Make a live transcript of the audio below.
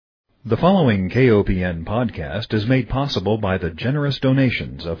The following KOPN podcast is made possible by the generous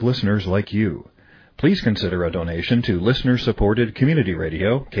donations of listeners like you. Please consider a donation to listener-supported community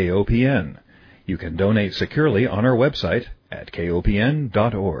radio, KOPN. You can donate securely on our website at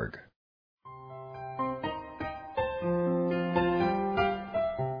kopn.org.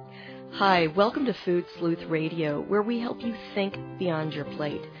 Hi, welcome to Food Sleuth Radio, where we help you think beyond your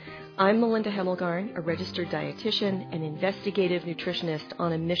plate. I'm Melinda Hemmelgarn, a registered dietitian and investigative nutritionist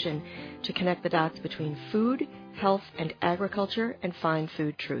on a mission to connect the dots between food, health, and agriculture and find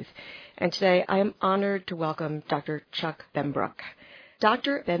food truth. And today I am honored to welcome Dr. Chuck Benbrook.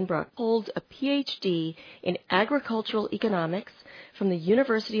 Dr. Benbrook holds a PhD in agricultural economics from the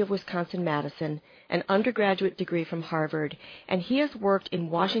University of Wisconsin-Madison, an undergraduate degree from Harvard, and he has worked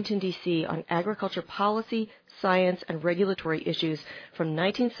in Washington, D.C. on agriculture policy, science, and regulatory issues from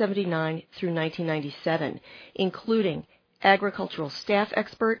 1979 through 1997, including agricultural staff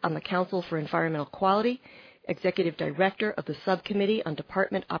expert on the Council for Environmental Quality, executive director of the Subcommittee on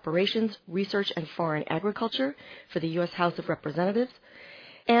Department Operations, Research, and Foreign Agriculture for the U.S. House of Representatives,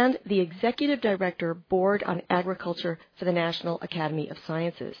 and the executive director, Board on Agriculture for the National Academy of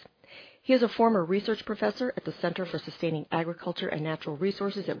Sciences. He is a former research professor at the Center for Sustaining Agriculture and Natural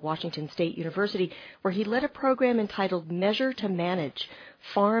Resources at Washington State University, where he led a program entitled Measure to Manage,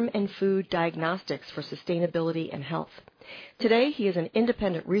 Farm and Food Diagnostics for Sustainability and Health. Today, he is an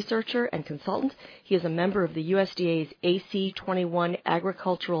independent researcher and consultant. He is a member of the USDA's AC21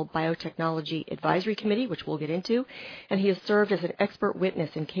 Agricultural Biotechnology Advisory Committee, which we'll get into, and he has served as an expert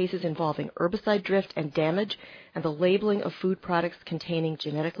witness in cases involving herbicide drift and damage and the labeling of food products containing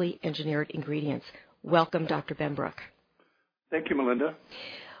genetically engineered ingredients. Welcome, Dr. Benbrook. Thank you, Melinda.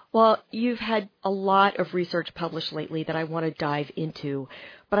 Well, you've had a lot of research published lately that I want to dive into,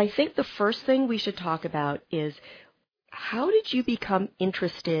 but I think the first thing we should talk about is how did you become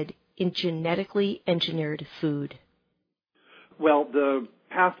interested in genetically engineered food? Well, the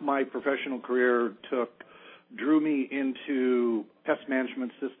path my professional career took drew me into pest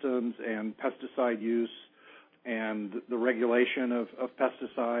management systems and pesticide use and the regulation of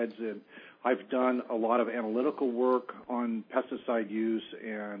pesticides. And I've done a lot of analytical work on pesticide use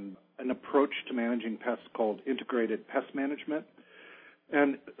and an approach to managing pests called integrated pest management.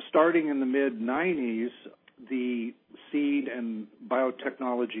 And starting in the mid-90s, the seed and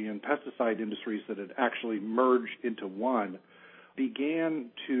biotechnology and pesticide industries that had actually merged into one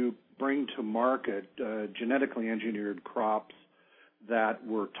began to bring to market genetically engineered crops that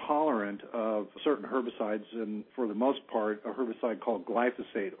were tolerant of certain herbicides, and for the most part, a herbicide called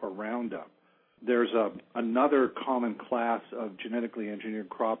glyphosate or Roundup. There's another common class of genetically engineered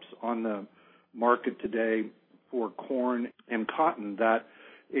crops on the market today for corn and cotton that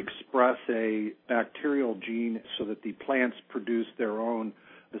express a bacterial gene so that the plants produce their own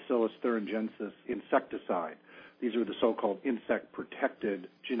Bacillus thuringiensis insecticide. These are the so-called insect-protected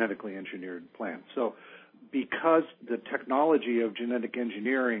genetically engineered plants. So because the technology of genetic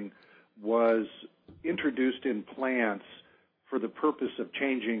engineering was introduced in plants for the purpose of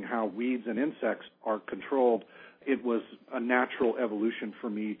changing how weeds and insects are controlled, it was a natural evolution for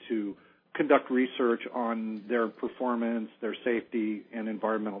me to conduct research on their performance, their safety, and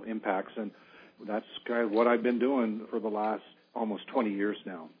environmental impacts. And that's kind of what I've been doing for the last almost 20 years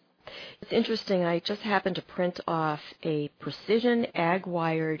now. It's interesting. I just happened to print off a Precision Ag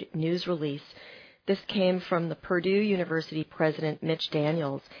Wired news release. This came from the Purdue University president, Mitch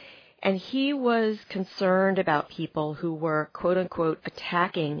Daniels, and he was concerned about people who were, quote-unquote,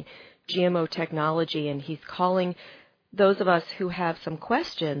 attacking GMO technology, and he's calling those of us who have some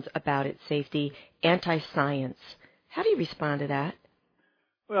questions about its safety anti-science. How do you respond to that?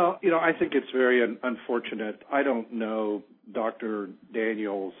 Well, I think it's very unfortunate. I don't know Dr.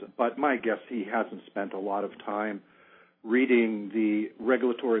 Daniels, but my guess he hasn't spent a lot of time reading the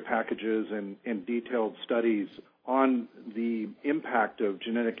regulatory packages and detailed studies on the impact of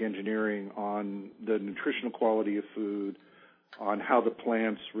genetic engineering on the nutritional quality of food, on how the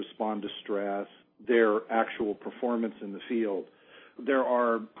plants respond to stress, their actual performance in the field. There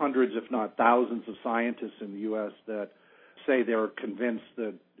are hundreds, if not thousands, of scientists in the U.S. that say they're convinced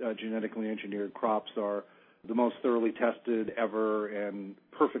that genetically engineered crops are the most thoroughly tested ever and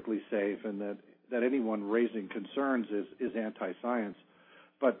perfectly safe, and that anyone raising concerns is anti-science.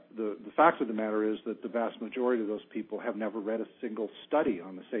 But the fact of the matter is that the vast majority of those people have never read a single study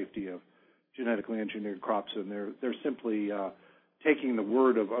on the safety of genetically engineered crops, and they're simply taking the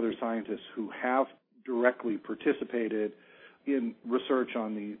word of other scientists who have directly participated in research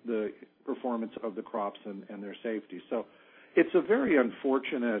on the performance of the crops and their safety. So it's a very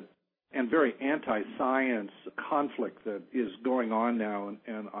unfortunate and very anti-science conflict that is going on now,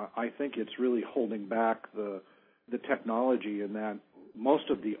 and I think it's really holding back the technology, in that most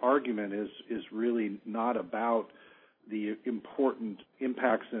of the argument is really not about the important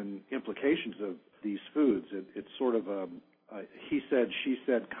impacts and implications of these foods. It's sort of a he said, she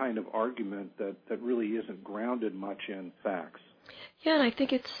said kind of argument that really isn't grounded much in facts. Yeah, and I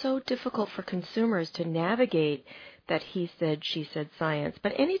think it's so difficult for consumers to navigate that he said, she said science.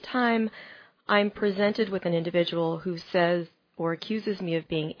 But anytime I'm presented with an individual who says or accuses me of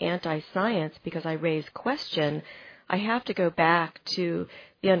being anti-science because I raise question, I have to go back to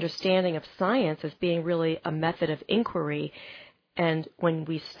the understanding of science as being really a method of inquiry. And when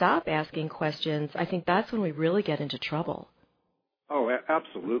we stop asking questions, I think that's when we really get into trouble. Oh,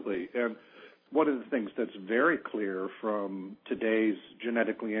 absolutely. And one of the things that's very clear from today's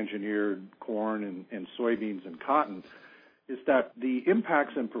genetically engineered corn and soybeans and cotton is that the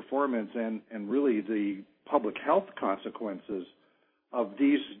impacts and performance and really the public health consequences of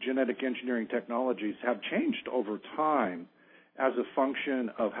these genetic engineering technologies have changed over time as a function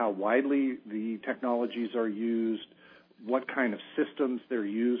of how widely the technologies are used, what kind of systems they're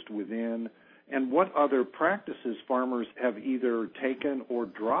used within, and what other practices farmers have either taken or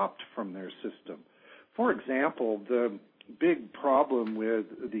dropped from their system. For example, the big problem with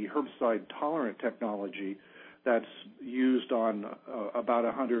the herbicide-tolerant technology that's used on about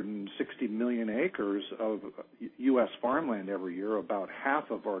 160 million acres of U.S. farmland every year, about half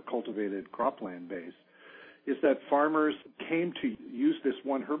of our cultivated cropland base, is that farmers came to use this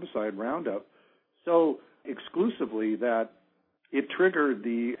one herbicide, Roundup, so exclusively that it triggered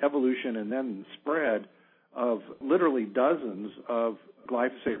the evolution and then spread of literally dozens of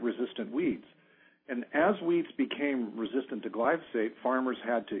glyphosate-resistant weeds. And as weeds became resistant to glyphosate, farmers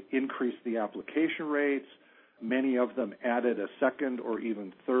had to increase the application rates. Many of them added a second or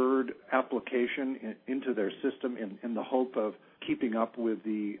even third application into their system in the hope of keeping up with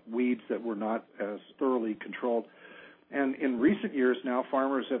the weeds that were not as thoroughly controlled. And in recent years now,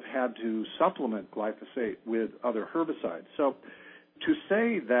 farmers have had to supplement glyphosate with other herbicides. So to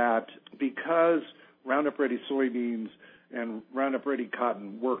say that because Roundup Ready soybeans and Roundup Ready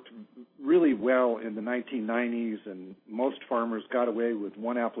cotton worked really well in the 1990s and most farmers got away with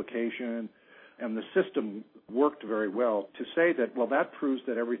one application and the system worked very well, to say that, well, that proves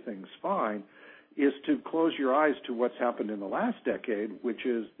that everything's fine, is to close your eyes to what's happened in the last decade, which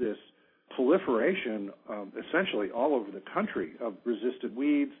is this proliferation, essentially all over the country, of resistant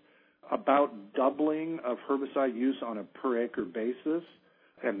weeds, about doubling of herbicide use on a per-acre basis.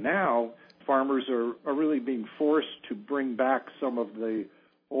 And now farmers are really being forced to bring back some of the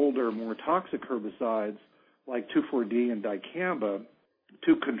older, more toxic herbicides like 2,4-D and dicamba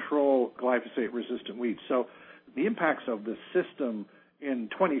to control glyphosate-resistant weeds. So the impacts of the system in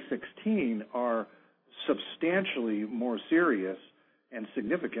 2016 are substantially more serious and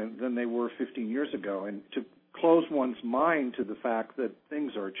significant than they were 15 years ago. And to close one's mind to the fact that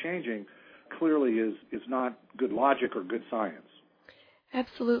things are changing clearly is not good logic or good science.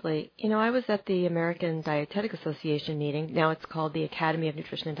 Absolutely. You know, I was at the American Dietetic Association meeting, now it's called the Academy of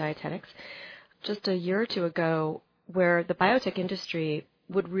Nutrition and Dietetics, just a year or two ago, where the biotech industry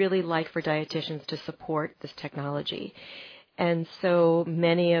would really like for dietitians to support this technology. And so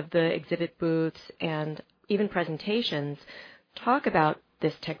many of the exhibit booths and even presentations talk about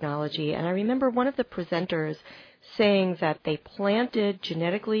this technology. And I remember one of the presenters saying that they planted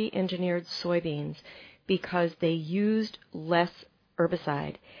genetically engineered soybeans because they used less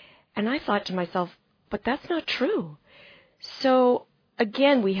herbicide. And I thought to myself, but that's not true. So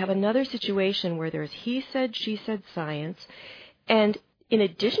again, we have another situation where there's he said, she said science, and in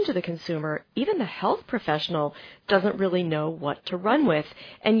addition to the consumer, even the health professional doesn't really know what to run with.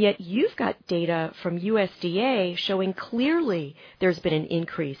 And yet you've got data from USDA showing clearly there's been an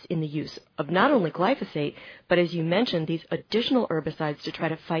increase in the use of not only glyphosate, but as you mentioned, these additional herbicides to try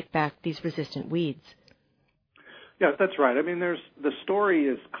to fight back these resistant weeds. Yeah, that's right. I mean, the story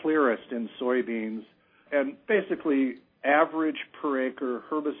is clearest in soybeans, and basically average per acre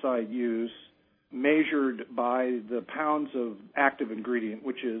herbicide use measured by the pounds of active ingredient,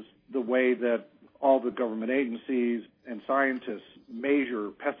 which is the way that all the government agencies and scientists measure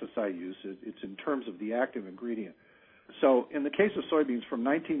pesticide use. It's in terms of the active ingredient. So in the case of soybeans, from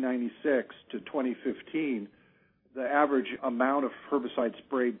 1996 to 2015, the average amount of herbicide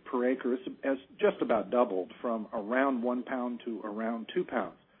sprayed per acre has just about doubled, from around 1 pound to around 2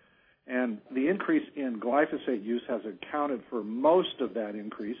 pounds. And the increase in glyphosate use has accounted for most of that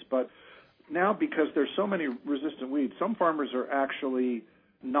increase, but now, because there's so many resistant weeds, some farmers are actually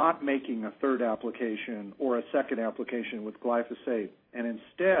not making a third application or a second application with glyphosate, and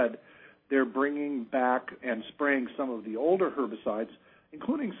instead they're bringing back and spraying some of the older herbicides,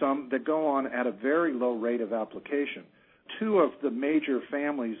 including some that go on at a very low rate of application. Two of the major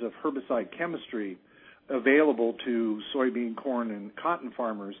families of herbicide chemistry available to soybean, corn, and cotton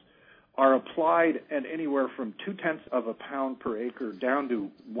farmers are applied at anywhere from 0.2 of a pound per acre down to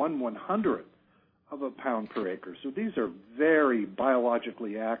 1/100th of a pound per acre. So these are very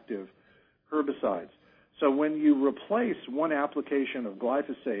biologically active herbicides. So when you replace one application of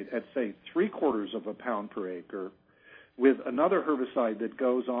glyphosate at, say, 0.75 of a pound per acre with another herbicide that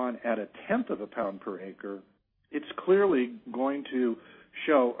goes on at 1/10 of a pound per acre, it's clearly going to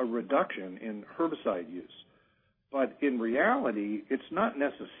show a reduction in herbicide use. But in reality, it's not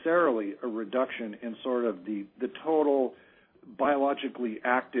necessarily a reduction in sort of the total biologically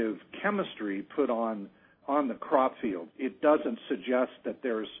active chemistry put on the crop field. It doesn't suggest that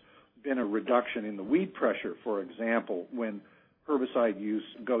there's been a reduction in the weed pressure, for example, when herbicide use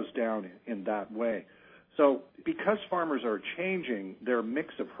goes down in that way. So because farmers are changing their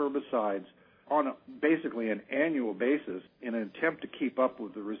mix of herbicides on basically an annual basis in an attempt to keep up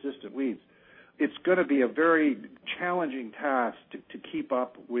with the resistant weeds, it's going to be a very challenging task to keep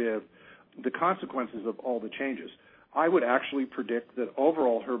up with the consequences of all the changes. I would actually predict that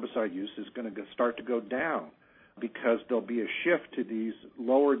overall herbicide use is going to start to go down because there'll be a shift to these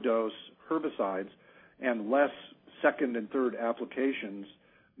lower dose herbicides and less second and third applications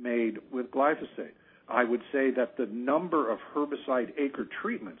made with glyphosate. I would say that the number of herbicide acre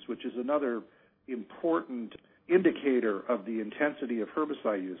treatments, which is another important indicator of the intensity of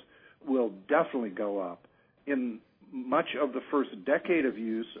herbicide use, will definitely go up. In much of the first decade of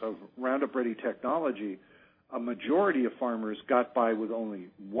use of Roundup Ready technology, a majority of farmers got by with only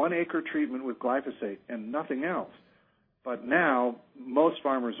 1 acre treatment with glyphosate and nothing else. But now, most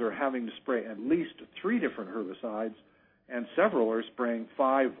farmers are having to spray at least 3 different herbicides, and several are spraying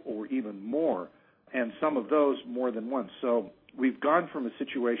 5 or even more, and some of those more than once. So we've gone from a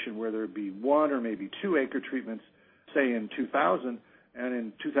situation where there would be 1 or maybe 2 acre treatments, say in 2000, and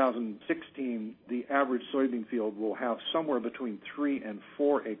in 2016, the average soybean field will have somewhere between 3 and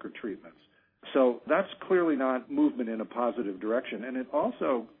 4 acre treatments. So that's clearly not movement in a positive direction, and it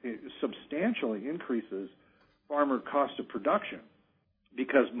also substantially increases farmer cost of production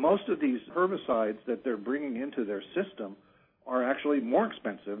because most of these herbicides that they're bringing into their system are actually more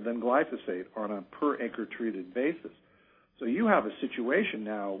expensive than glyphosate on a per acre treated basis. So you have a situation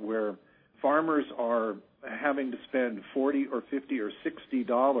now where farmers are having to spend $40 or $50 or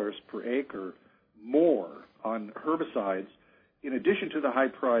 $60 per acre more on herbicides in addition to the high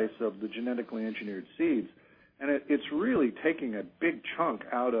price of the genetically engineered seeds. And it's really taking a big chunk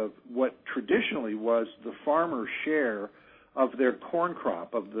out of what traditionally was the farmer's share of their corn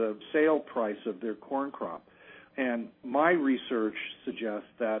crop, of the sale price of their corn crop. And my research suggests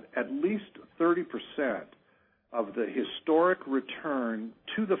that at least 30% of the historic return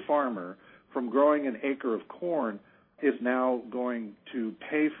to the farmer from growing an acre of corn is now going to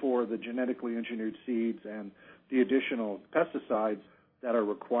pay for the genetically engineered seeds and the additional pesticides that are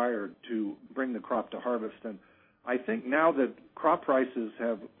required to bring the crop to harvest. And I think now that crop prices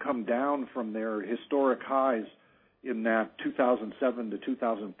have come down from their historic highs in that 2007 to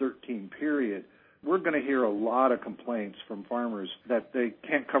 2013 period, we're going to hear a lot of complaints from farmers that they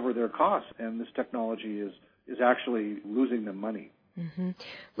can't cover their costs, and this technology is actually losing them money. Mm-hmm.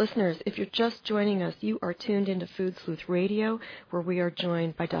 Listeners, if you're just joining us, you are tuned into Food Sleuth Radio, where we are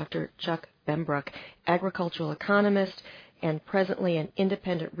joined by Dr. Chuck Benbrook, agricultural economist and presently an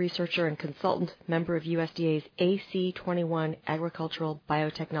independent researcher and consultant, member of USDA's AC21 Agricultural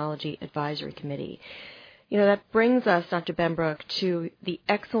Biotechnology Advisory Committee. You know, that brings us, Dr. Benbrook, to the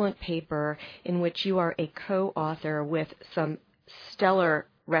excellent paper in which you are a co-author with some stellar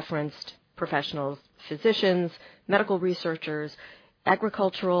referenced professionals, physicians, medical researchers,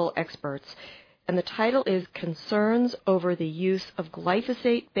 agricultural experts. And the title is Concerns Over the Use of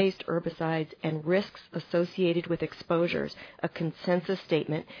Glyphosate-Based Herbicides and Risks Associated with Exposures, a Consensus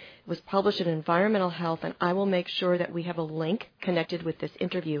Statement. It was published in Environmental Health, and I will make sure that we have a link connected with this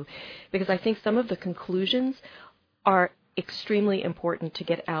interview because I think some of the conclusions are extremely important to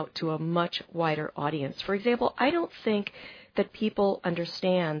get out to a much wider audience. For example, I don't think that people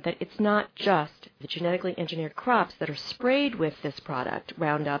understand that it's not just the genetically engineered crops that are sprayed with this product,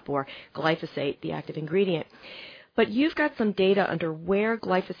 Roundup or glyphosate, the active ingredient. But you've got some data under where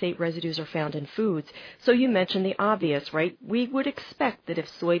glyphosate residues are found in foods. So you mentioned the obvious, right? We would expect that if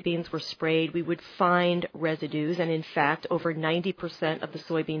soybeans were sprayed, we would find residues. And in fact, over 90% of the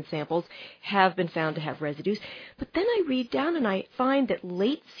soybean samples have been found to have residues. But then I read down and I find that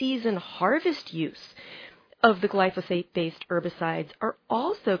late season harvest use of the glyphosate-based herbicides are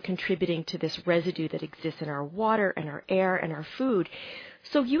also contributing to this residue that exists in our water and our air and our food.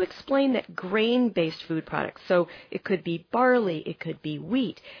 So you explain that grain-based food products, so it could be barley, it could be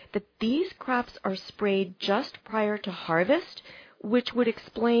wheat, that these crops are sprayed just prior to harvest, which would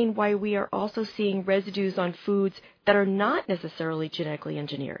explain why we are also seeing residues on foods that are not necessarily genetically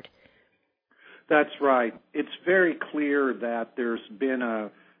engineered. That's right. It's very clear that there's been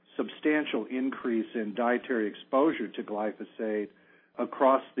a substantial increase in dietary exposure to glyphosate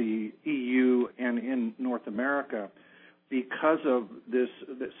across the EU and in North America because of this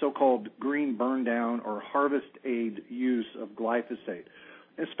so-called green burn down or harvest aid use of glyphosate,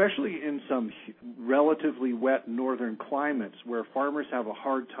 especially in some relatively wet northern climates where farmers have a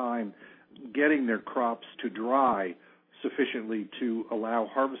hard time getting their crops to dry sufficiently to allow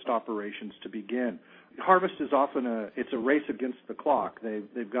harvest operations to begin. Harvest is often a race against the clock.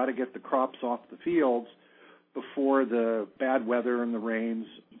 They've got to get the crops off the fields before the bad weather and the rains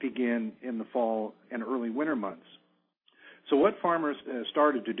begin in the fall and early winter months. So what farmers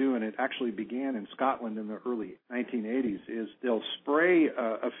started to do, and it actually began in Scotland in the early 1980s, is they'll spray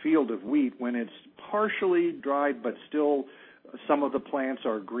a field of wheat when it's partially dried but still some of the plants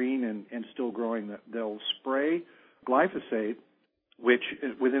are green and still growing. They'll spray glyphosate, which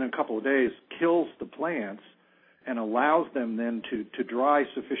within a couple of days kills the plants and allows them then to dry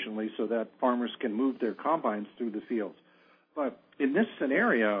sufficiently so that farmers can move their combines through the fields. But in this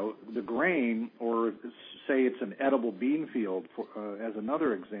scenario, the grain, or say it's an edible bean field, as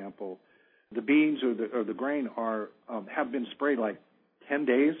another example, the beans or the grain have been sprayed like 10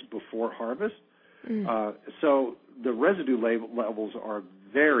 days before harvest. So the residue levels are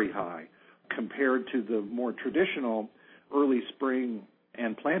very high compared to the more traditional early spring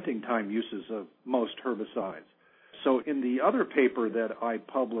and planting time uses of most herbicides. So in the other paper that I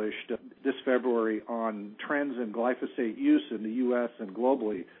published this February on trends in glyphosate use in the U.S. and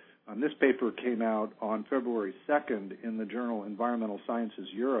globally, this paper came out on February 2nd in the journal Environmental Sciences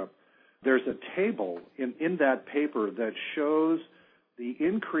Europe. There's a table in that paper that shows the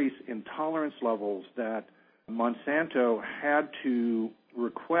increase in tolerance levels that Monsanto had to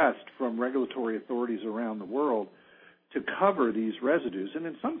request from regulatory authorities around the world to cover these residues. And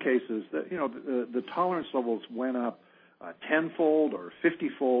in some cases, the tolerance levels went up tenfold or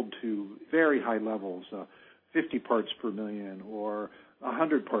 50-fold to very high levels, 50 parts per million or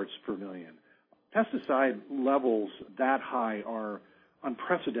 100 parts per million. Pesticide levels that high are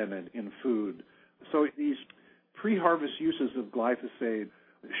unprecedented in food. So these pre-harvest uses of glyphosate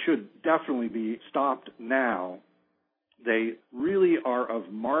should definitely be stopped now. They really are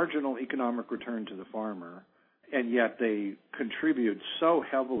of marginal economic return to the farmer, and yet they contribute so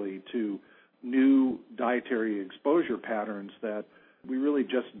heavily to new dietary exposure patterns that we really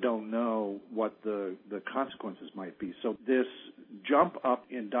just don't know what the consequences might be. So this jump up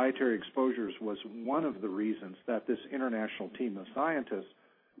in dietary exposures was one of the reasons that this international team of scientists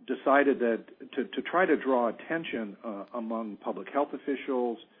decided that to try to draw attention among public health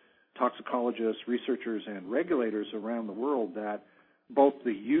officials, toxicologists, researchers, and regulators around the world that both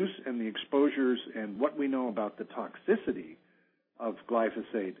the use and the exposures and what we know about the toxicity of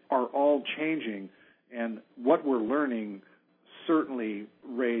glyphosate are all changing, and what we're learning certainly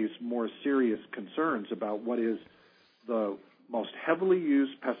raise more serious concerns about what is the most heavily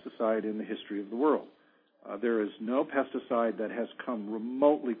used pesticide in the history of the world. There is no pesticide that has come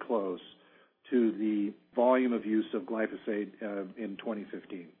remotely close to the volume of use of glyphosate in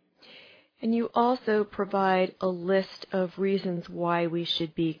 2015. And you also provide a list of reasons why we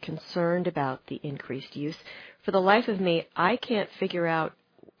should be concerned about the increased use. For the life of me, I can't figure out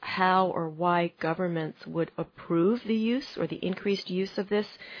how or why governments would approve the use or the increased use of this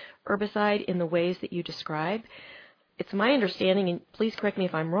herbicide in the ways that you describe. It's my understanding, and please correct me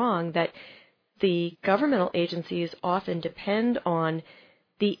if I'm wrong, that the governmental agencies often depend on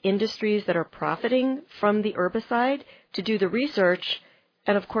the industries that are profiting from the herbicide to do the research.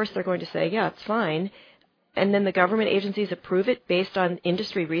 And of course, they're going to say, yeah, it's fine. And then the government agencies approve it based on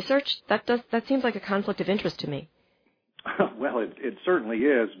industry research. That seems like a conflict of interest to me. Well, it certainly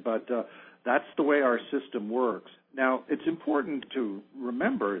is, but that's the way our system works. Now, it's important to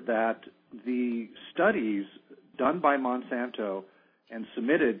remember that the studies done by Monsanto and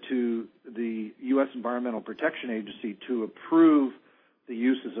submitted to the U.S. Environmental Protection Agency to approve the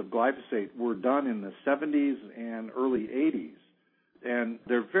uses of glyphosate were done in the 70s and early 80s. And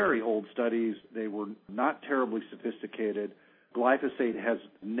they're very old studies. They were not terribly sophisticated. Glyphosate has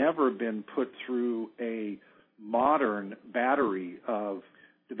never been put through a modern battery of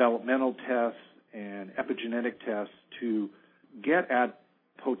developmental tests and epigenetic tests to get at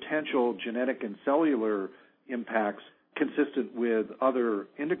potential genetic and cellular impacts consistent with other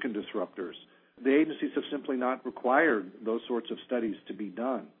endocrine disruptors. The agencies have simply not required those sorts of studies to be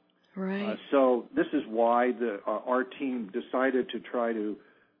done. Right. So this is why our team decided to try to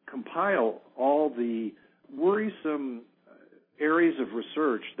compile all the worrisome areas of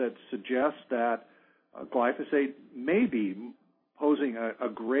research that suggest that glyphosate may be posing a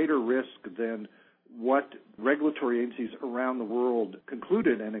greater risk than what regulatory agencies around the world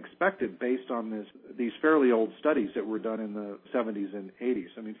concluded and expected based on these fairly old studies that were done in the 70s and 80s.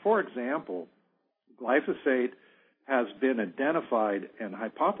 I mean, for example, glyphosate has been identified and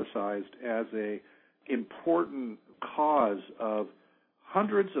hypothesized as an important cause of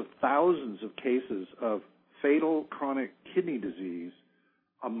hundreds of thousands of cases of fatal chronic kidney disease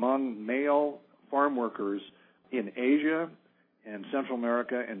among male farm workers in Asia and Central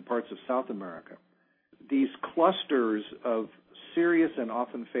America and parts of South America. These clusters of serious and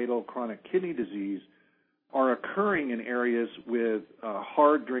often fatal chronic kidney disease are occurring in areas with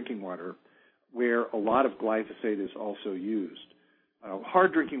hard drinking water where a lot of glyphosate is also used.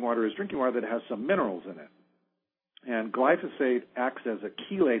 Hard drinking water is drinking water that has some minerals in it. And glyphosate acts as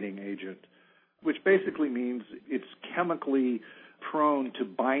a chelating agent, which basically means it's chemically prone to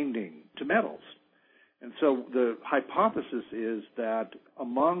binding to metals. And so the hypothesis is that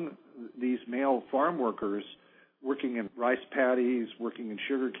among these male farm workers working in rice paddies, working in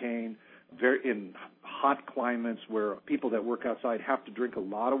sugarcane, in hot climates where people that work outside have to drink a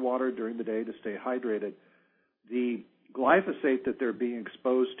lot of water during the day to stay hydrated, the glyphosate that they're being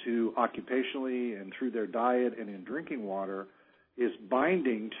exposed to occupationally and through their diet and in drinking water is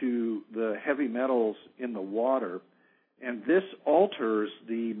binding to the heavy metals in the water, and this alters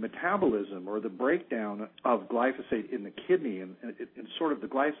the metabolism or the breakdown of glyphosate in the kidney, and sort of the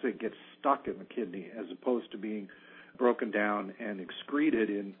glyphosate gets stuck in the kidney as opposed to being broken down and excreted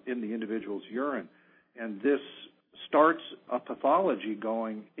in the individual's urine. And this starts a pathology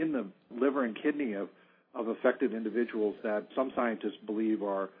going in the liver and kidney of affected individuals that some scientists believe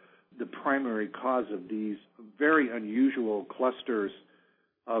are the primary cause of these very unusual clusters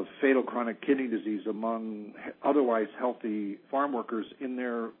of fatal chronic kidney disease among otherwise healthy farm workers in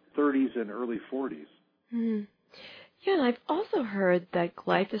their 30s and early 40s. Mm. Yeah, and I've also heard that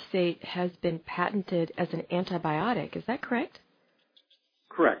glyphosate has been patented as an antibiotic. Is that correct?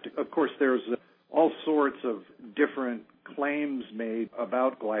 Correct. Of course, there's all sorts of different claims made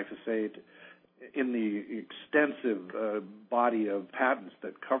about glyphosate in the extensive body of patents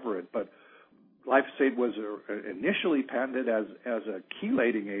that cover it, but glyphosate was initially patented as a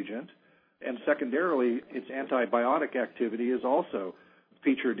chelating agent, and secondarily, its antibiotic activity is also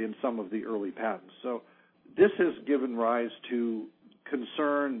featured in some of the early patents. So this has given rise to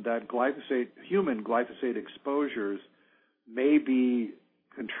concern that human glyphosate exposures may be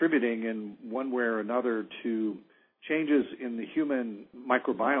contributing in one way or another to changes in the human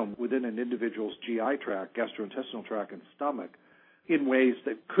microbiome within an individual's GI tract, gastrointestinal tract, and stomach, in ways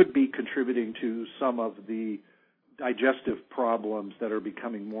that could be contributing to some of the digestive problems that are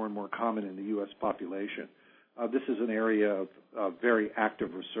becoming more and more common in the U.S. population. This is an area of very active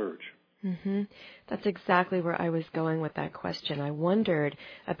research. Mm-hmm. That's exactly where I was going with that question. I wondered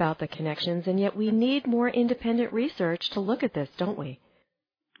about the connections, and yet we need more independent research to look at this, don't we?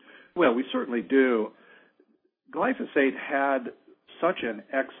 Well, we certainly do. Glyphosate had such an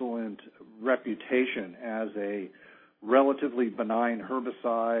excellent reputation as a relatively benign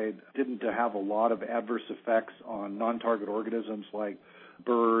herbicide, didn't have a lot of adverse effects on non-target organisms like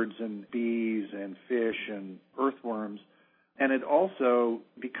birds and bees and fish and earthworms. And it also,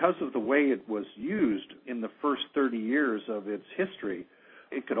 because of the way it was used in the first 30 years of its history,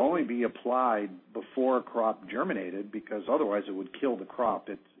 it could only be applied before a crop germinated because otherwise it would kill the crop.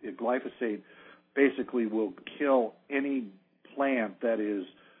 Glyphosate basically will kill any plant that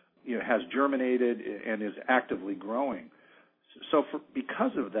has germinated and is actively growing. So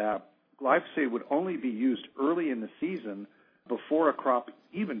because of that, glyphosate would only be used early in the season before a crop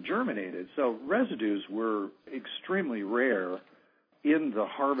even germinated. So residues were extremely rare in the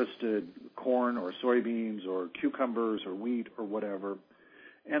harvested corn or soybeans or cucumbers or wheat or whatever.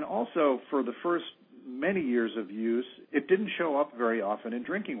 And also for the first many years of use, it didn't show up very often in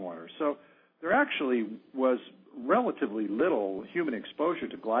drinking water. So there actually was relatively little human exposure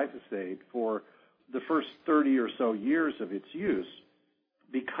to glyphosate for the first 30 or so years of its use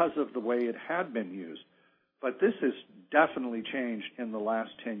because of the way it had been used. But this has definitely changed in the last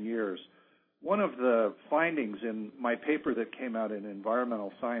 10 years. One of the findings in my paper that came out in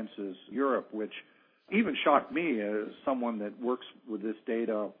Environmental Sciences Europe, which even shocked me as someone that works with this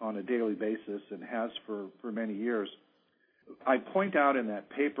data on a daily basis and has for many years, I point out in that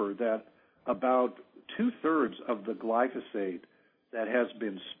paper that about 2/3 of the glyphosate that has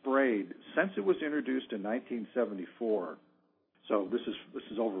been sprayed since it was introduced in 1974, so this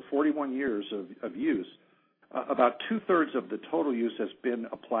is over 41 years of use, about 2/3 of the total use has been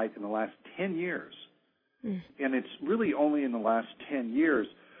applied in the last 10 years. And it's really only in the last 10 years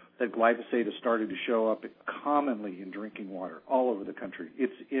that glyphosate has started to show up commonly in drinking water all over the country.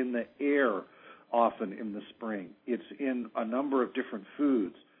 It's in the air often in the spring. It's in a number of different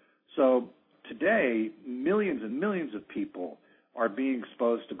foods. So today, millions and millions of people are being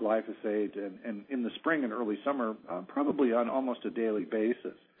exposed to glyphosate, and in the spring and early summer, probably on almost a daily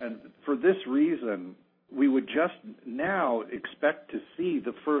basis. And for this reason, we would just now expect to see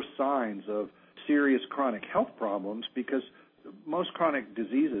the first signs of serious chronic health problems, because most chronic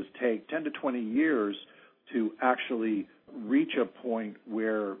diseases take 10 to 20 years to actually reach a point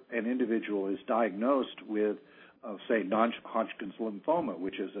where an individual is diagnosed with, say, non-Hodgkin's lymphoma,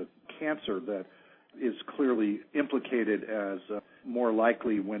 which is a cancer that is clearly implicated as more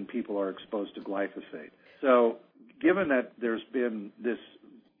likely when people are exposed to glyphosate. So given that there's been this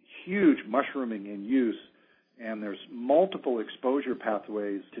huge mushrooming in use, and there's multiple exposure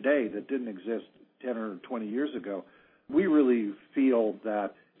pathways today that didn't exist 10 or 20 years ago, we really feel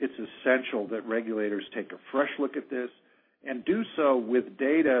that it's essential that regulators take a fresh look at this and do so with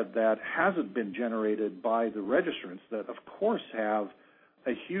data that hasn't been generated by the registrants that, of course, have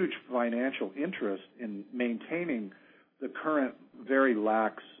a huge financial interest in maintaining the current very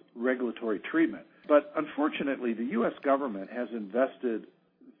lax regulatory treatment. But unfortunately, the U.S. government has invested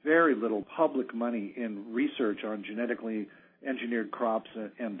very little public money in research on genetically engineered crops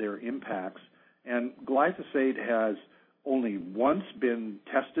and their impacts. And glyphosate has only once been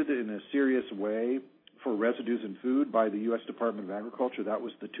tested in a serious way for residues in food by the U.S. Department of Agriculture. That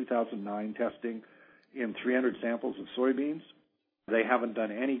was the 2009 testing in 300 samples of soybeans. They haven't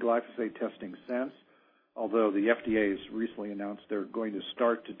done any glyphosate testing since, although the FDA has recently announced they're going to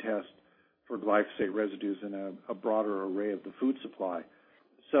start to test for glyphosate residues in a broader array of the food supply.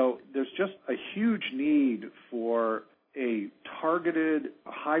 So there's just a huge need for a targeted,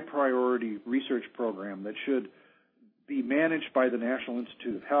 high-priority research program that should be managed by the National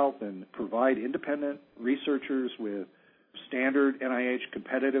Institute of Health and provide independent researchers with standard NIH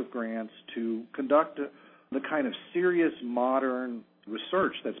competitive grants to conduct the kind of serious modern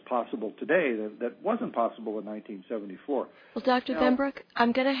research that's possible today that wasn't possible in 1974. Well, Dr. Benbrook,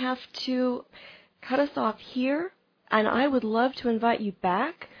 I'm going to have to cut us off here, and I would love to invite you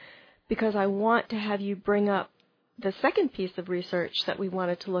back because I want to have you bring up the second piece of research that we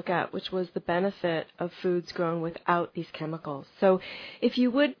wanted to look at, which was the benefit of foods grown without these chemicals. So if you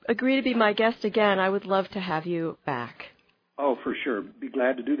would agree to be my guest again, I would love to have you back. Oh, for sure. Be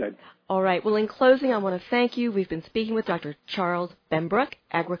glad to do that. All right. Well, in closing, I want to thank you. We've been speaking with Dr. Charles Benbrook,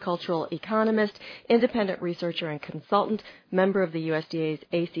 agricultural economist, independent researcher and consultant, member of the USDA's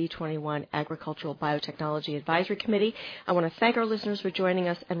AC21 Agricultural Biotechnology Advisory Committee. I want to thank our listeners for joining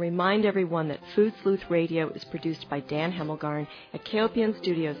us and remind everyone that Food Sleuth Radio is produced by Dan Hemmelgarn at KOPN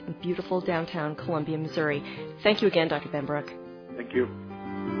Studios in beautiful downtown Columbia, Missouri. Thank you again, Dr. Benbrook. Thank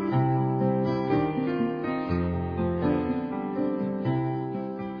you.